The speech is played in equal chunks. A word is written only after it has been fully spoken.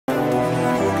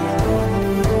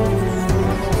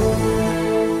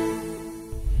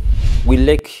we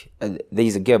lack, there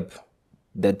is a gap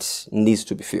that needs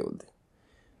to be filled.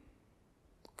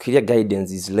 Career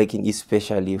guidance is lacking,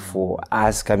 especially for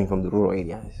us coming from the rural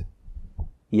areas.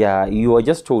 Yeah, you are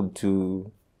just told to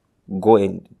go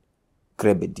and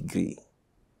grab a degree.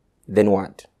 Then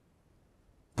what?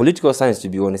 Political science, to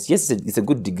be honest, yes, it's a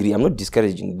good degree. I'm not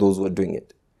discouraging those who are doing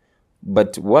it.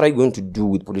 But what are you going to do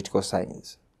with political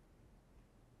science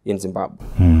in Zimbabwe?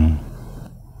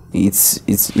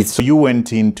 So you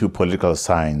went into political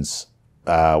science.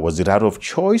 Was it out of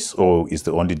choice, or is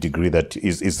the only degree that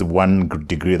is the one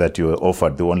degree that you were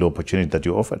offered, the only opportunity that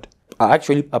you offered? I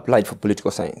actually applied for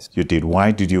political science. You did.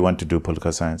 Why did you want to do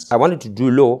political science? I wanted to do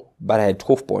law, but I had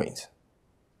 12 points.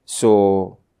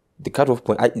 So the cutoff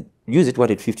point, I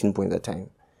wanted 15 points at that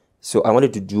time. So I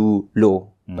wanted to do law,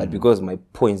 but because my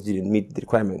points didn't meet the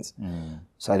requirements,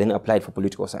 so I then applied for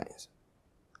political science.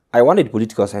 I wanted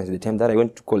political science at the time that I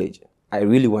went to college. I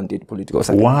really wanted political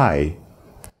science. Why?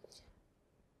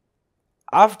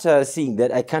 After seeing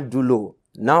that I can't do law,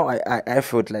 now I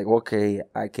felt like, okay,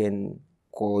 I can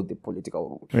go the political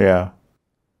route. Yeah.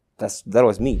 That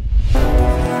was me.